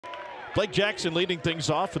Blake Jackson leading things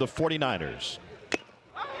off for the 49ers.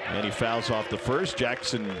 And he fouls off the first.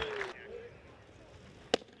 Jackson.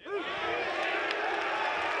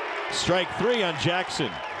 Strike 3 on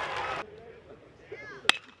Jackson.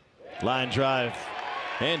 Line drive.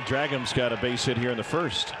 And Dragham's got a base hit here in the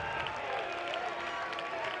first.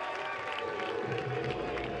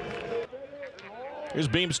 Here's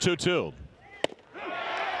Beams 2-2.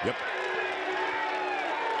 Yep.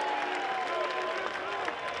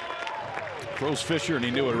 Throws Fisher, and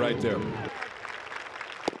he knew it right there.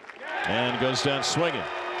 And goes down swinging.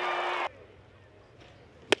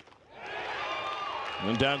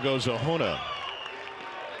 And down goes Ohuna.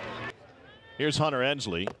 Here's Hunter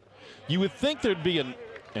Ensley. You would think there'd be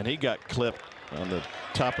and he got clipped on the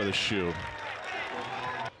top of the shoe.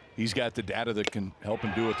 He's got the data that can help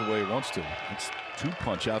him do it the way he wants to. It's 2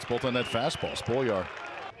 punch outs, both on that fastball. Spoiler.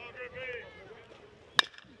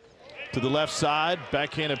 To the left side,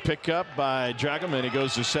 backhanded pickup by Dragham, and he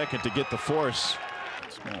goes to second to get the force.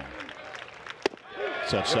 Small.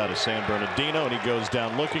 It's outside of San Bernardino, and he goes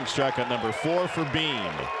down looking. Strikeout number 4 for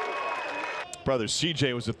Beam. Brother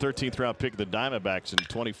CJ was the 13th round pick of the Diamondbacks in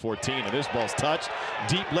 2014, and this ball's touched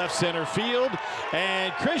deep left center field,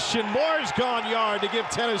 and Christian Moore's gone yard to give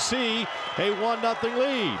Tennessee a 1-0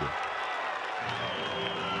 lead.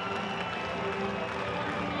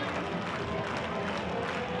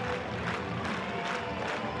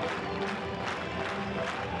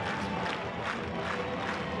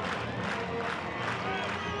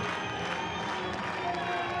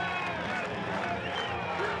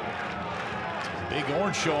 Big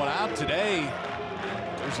Orange showing out today.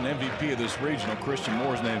 There's an MVP of this regional. Christian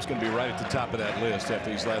Moore's name is going to be right at the top of that list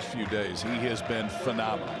after these last few days. He has been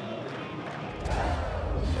phenomenal.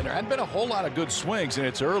 And there hadn't been a whole lot of good swings, and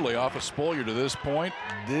it's early off of Spoiler to this point.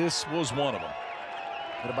 This was one of them.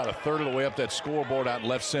 At about a third of the way up that scoreboard out in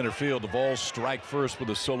left center field, Duvall's strike first with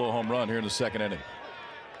a solo home run here in the second inning.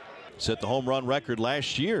 Set the home run record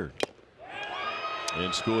last year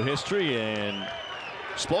in school history, and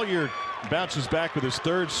Spoiler bounces back with his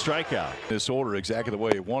 3rd strikeout. This order exactly the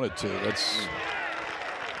way he wanted to.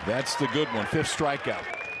 That's the good one. 5th strikeout.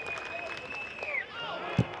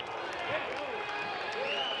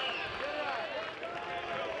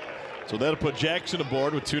 So that'll put Jackson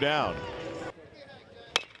aboard with 2 down.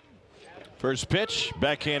 First pitch,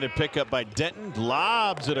 backhanded pickup by Denton,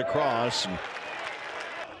 lobs it across.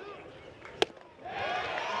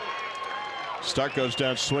 Stark goes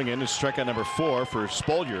down swinging. It's strikeout number 4 for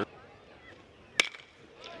Spoiler.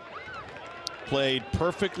 Played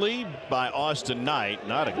perfectly by Austin Knight.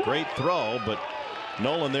 Not a great throw, but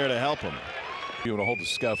Nolan there to help him. You want to hold the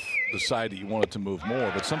scuff the side that you want it to move more,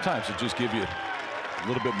 but sometimes it just gives you a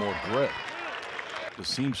little bit more grip. The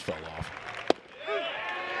seams fell off.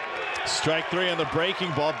 Strike 3 on the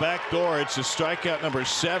breaking ball, back door. It's a strikeout number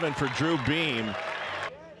 7 for Drew Beam.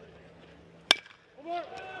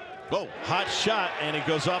 Whoa, hot shot, and it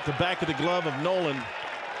goes off the back of the glove of Nolan.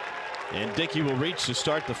 And Dickey will reach to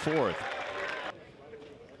start the 4th.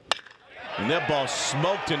 And that ball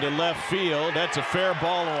smoked into left field. That's a fair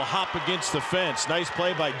ball and will hop against the fence. Nice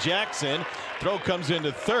play by Jackson. Throw comes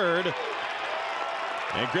into 3rd.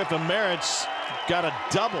 And Griffin Merritt's got a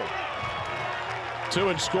double. 2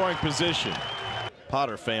 in scoring position.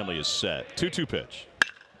 Potter family is set. 2-2 pitch.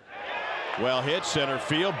 Well hit, center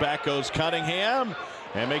field. Back goes Cunningham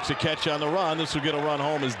and makes a catch on the run. This will get a run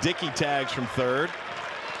home as Dickey tags from 3rd.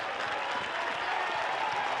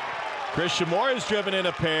 Christian Moore is driven in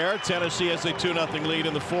a pair. Tennessee has a 2-0 lead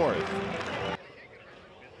in the 4th.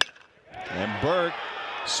 And Burke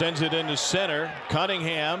sends it into center.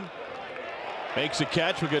 Cunningham makes a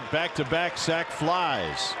catch. We'll get back-to-back sac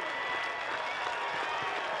flies.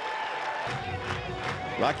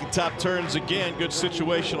 Rocky Top turns again. Good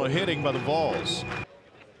situational hitting by the Vols.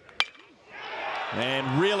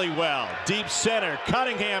 And really well. Deep center.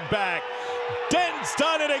 Cunningham back. Denton's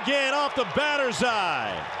done it again off the batter's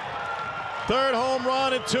eye. 3rd home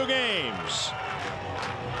run in 2 games.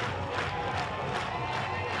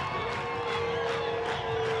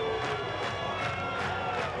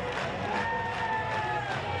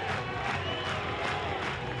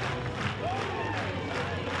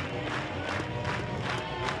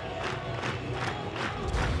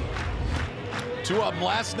 Two of them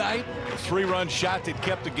last night. A 3-run shot that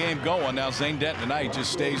kept the game going. Now Zane Denton tonight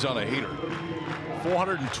just stays on a heater.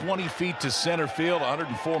 420 feet to center field,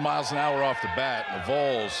 104 miles an hour off the bat. The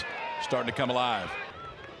Vols starting to come alive.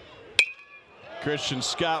 Christian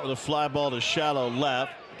Scott with a fly ball to shallow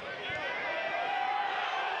left.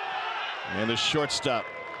 And the shortstop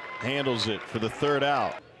handles it for the 3rd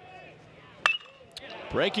out.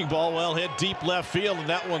 Breaking ball well hit deep left field, and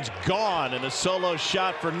that one's gone. And a solo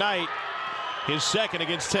shot for Knight. His second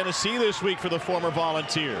against Tennessee this week for the former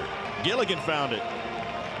Volunteer. Gilligan found it.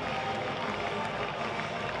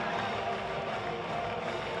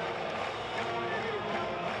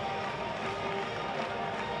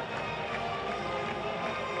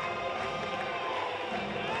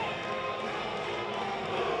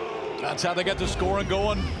 That's how they got the scoring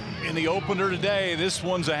going in the opener today. This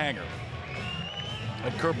one's a hanger.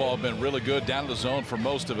 That curveball had been really good down to the zone for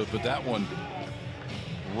most of it, but that one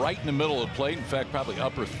right in the middle of the plate. In fact, probably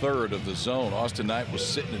upper third of the zone. Austin Knight was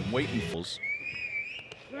sitting and waiting.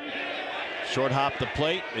 Short hop the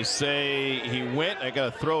plate. They say he went. I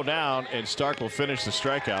got to throw down, and Stark will finish the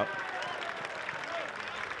strikeout.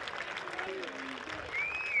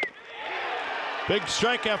 Big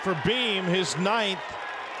strikeout for Beam, his 9th.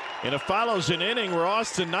 And it follows an inning where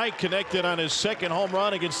Austin Knight connected on his second home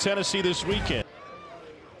run against Tennessee this weekend.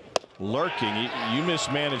 Lurking, you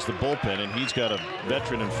mismanaged the bullpen, and he's got a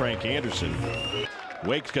veteran in Frank Anderson.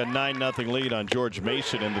 Wake's got 9-0 lead on George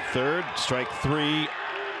Mason in the third. Strike 3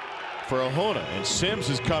 for Ahuna, and Sims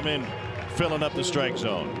has come in filling up the strike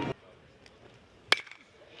zone.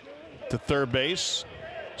 To third base,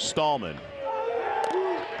 Stallman.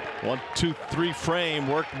 1-2-3 frame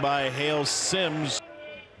worked by Hale Sims.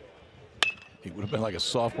 He would have been like a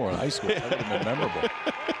sophomore in high school. That would have been memorable.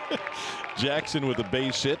 Jackson with a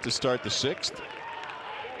base hit to start the 6th.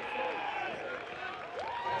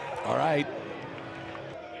 All right.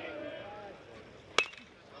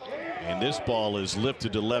 And this ball is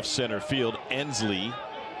lifted to left center field. Ensley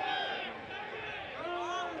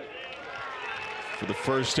for the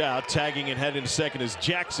first out. Tagging and heading to second is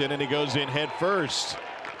Jackson, and he goes in head first.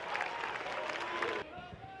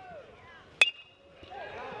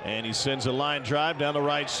 And he sends a line drive down the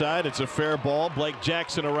right side. It's a fair ball. Blake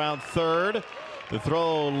Jackson around third. The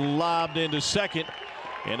throw lobbed into second.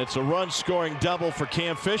 And it's a run-scoring double for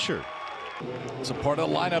Cam Fisher. It's a part of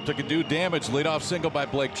the lineup that could do damage. Leadoff single by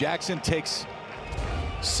Blake Jackson takes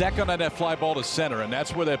second on that fly ball to center. And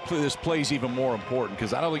that's where this play's even more important,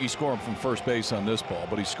 because I don't think he's scoring from first base on this ball,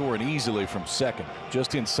 but he's scoring easily from second,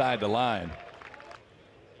 just inside the line.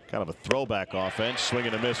 Kind of a throwback offense. Swing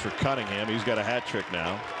and a miss for Cunningham. He's got a hat trick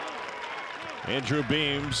now. Andrew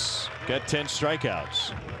Beams got 10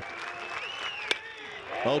 strikeouts.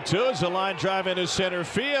 0-2 is a line drive into center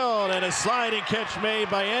field, and a sliding catch made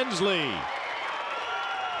by Ensley.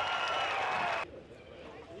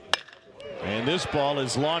 And this ball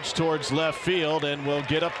is launched towards left field and will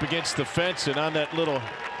get up against the fence and on that little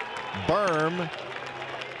berm.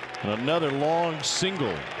 Another long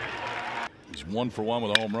single. He's 1 for 1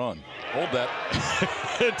 with a home run. Hold that.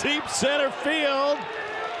 Deep center field.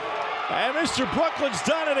 And Mr. Brooklyn's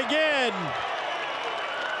done it again.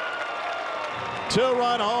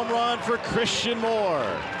 2-run home run for Christian Moore.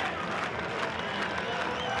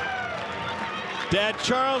 Dad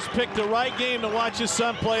Charles picked the right game to watch his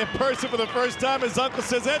son play in person for the first time. His uncle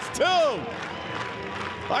says, that's 2.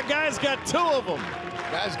 Our guy's got 2 of them.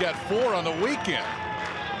 Guy's got 4 on the weekend.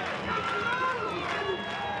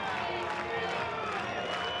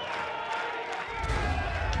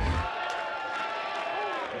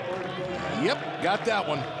 Yep, got that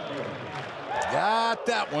one. Got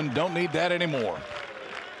that one. Don't need that anymore.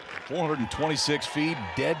 426 feet,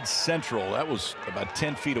 dead central. That was about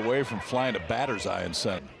 10 feet away from flying to batter's eye in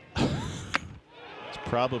center. It's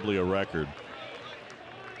probably a record.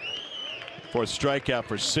 4th strikeout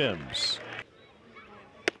for Sims.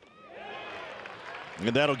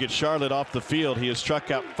 And that'll get Charlotte off the field. He has struck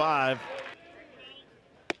out 5.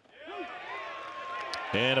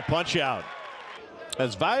 And a punch out.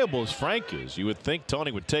 As valuable as Frank is, you would think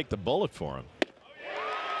Tony would take the bullet for him.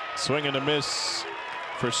 Swing and a miss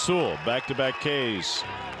for Sewell. Back-to-back Ks.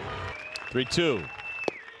 3-2.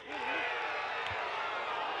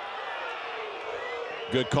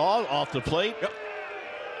 Good call off the plate. Yep.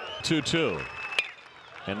 2-2.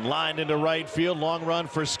 And lined into right field. Long run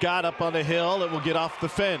for Scott up on the hill. It will get off the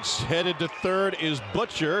fence. Headed to third is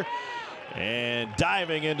Butcher. And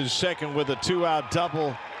diving into second with a 2-out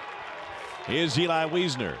double is Eli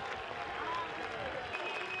Wiesner.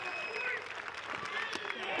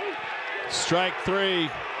 Strike 3.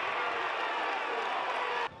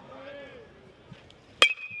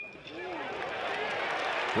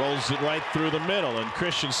 Rolls it right through the middle, and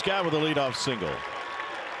Christian Scott with a leadoff single.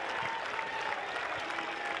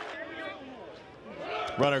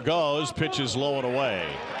 Runner goes, pitches low and away.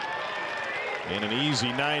 And an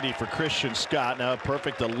easy 90 for Christian Scott. Now a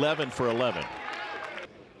perfect 11 for 11.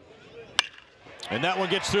 And that one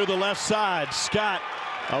gets through the left side. Scott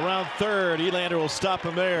around third. Elander will stop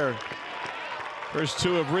him there. First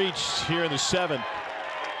two have reached here in the seventh.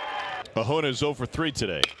 Ahuna's 0 for 3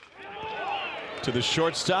 today. To the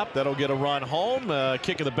shortstop. That'll get a run home.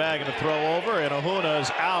 Kick in the bag and a throw over. And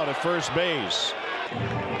Ahuna's out at first base.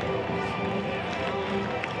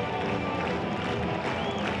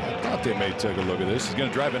 I thought they may take a look at this. He's going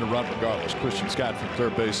to drive in a run regardless. Christian Scott from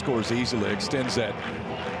third base scores easily. Extends that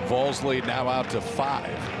Vols lead now out to 5.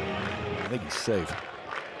 I think he's safe.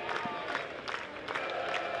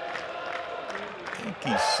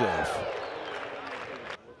 He's safe.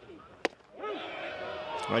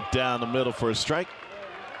 Right down the middle for a strike.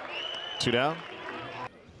 2 down.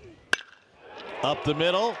 Up the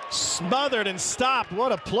middle. Smothered and stopped.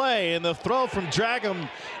 What a play. And the throw from Dragum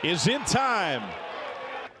is in time.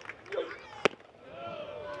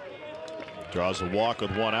 Draws a walk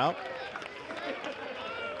with 1 out.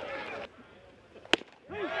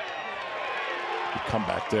 Come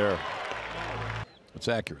back there. It's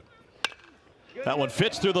accurate. That one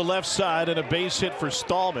fits through the left side and a base hit for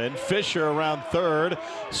Stallman. Fisher around third.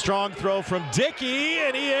 Strong throw from Dickey,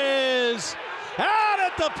 and he is out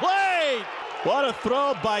at the plate. What a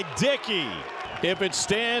throw by Dickey. If it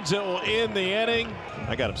stands, it will end the inning.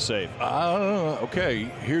 I got him safe. Okay,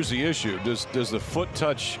 here's the issue. Does the foot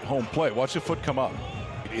touch home plate? Watch the foot come up.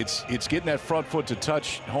 It's getting that front foot to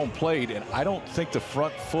touch home plate, and I don't think the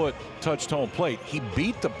front foot touched home plate. He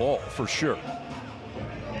beat the ball for sure.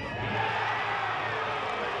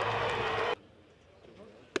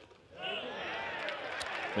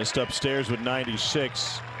 Missed upstairs with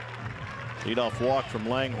 96. Leadoff walk from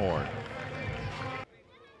Langhorne.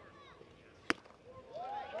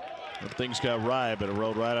 Things got right, but it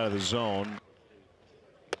rolled right out of the zone.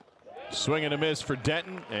 Swing and a miss for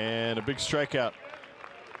Denton, and a big strikeout.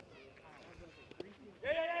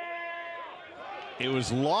 It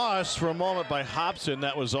was lost for a moment by Hobson.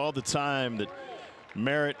 That was all the time that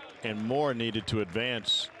Merritt and Moore needed to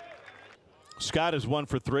advance. Scott is 1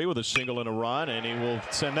 for 3 with a single and a run, and he will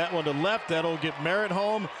send that one to left. That'll get Merritt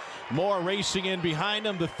home. Moore racing in behind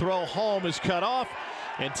him. The throw home is cut off,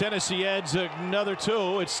 and Tennessee adds another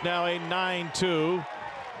 2. It's now a 9-2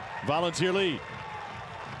 Volunteer lead.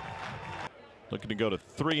 Looking to go to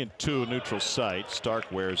 3-2 neutral site.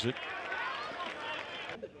 Stark wears it.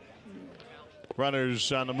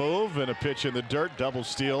 Runners on the move, and a pitch in the dirt. Double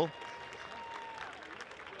steal.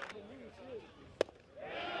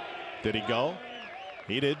 Did he go?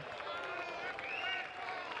 He did.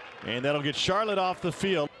 And that'll get Charlotte off the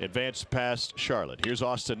field. Advanced past Charlotte. Here's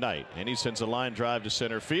Austin Knight, and he sends a line drive to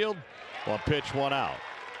center field. 1 pitch, 1 out.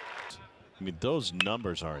 I mean, those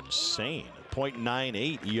numbers are insane.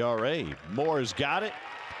 0.98 ERA. Moore's got it.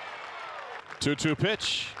 2-2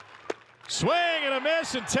 pitch. Swing and a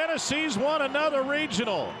miss, and Tennessee's won another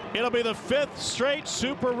regional. It'll be the 5th straight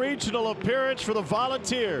super regional appearance for the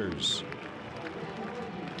Volunteers.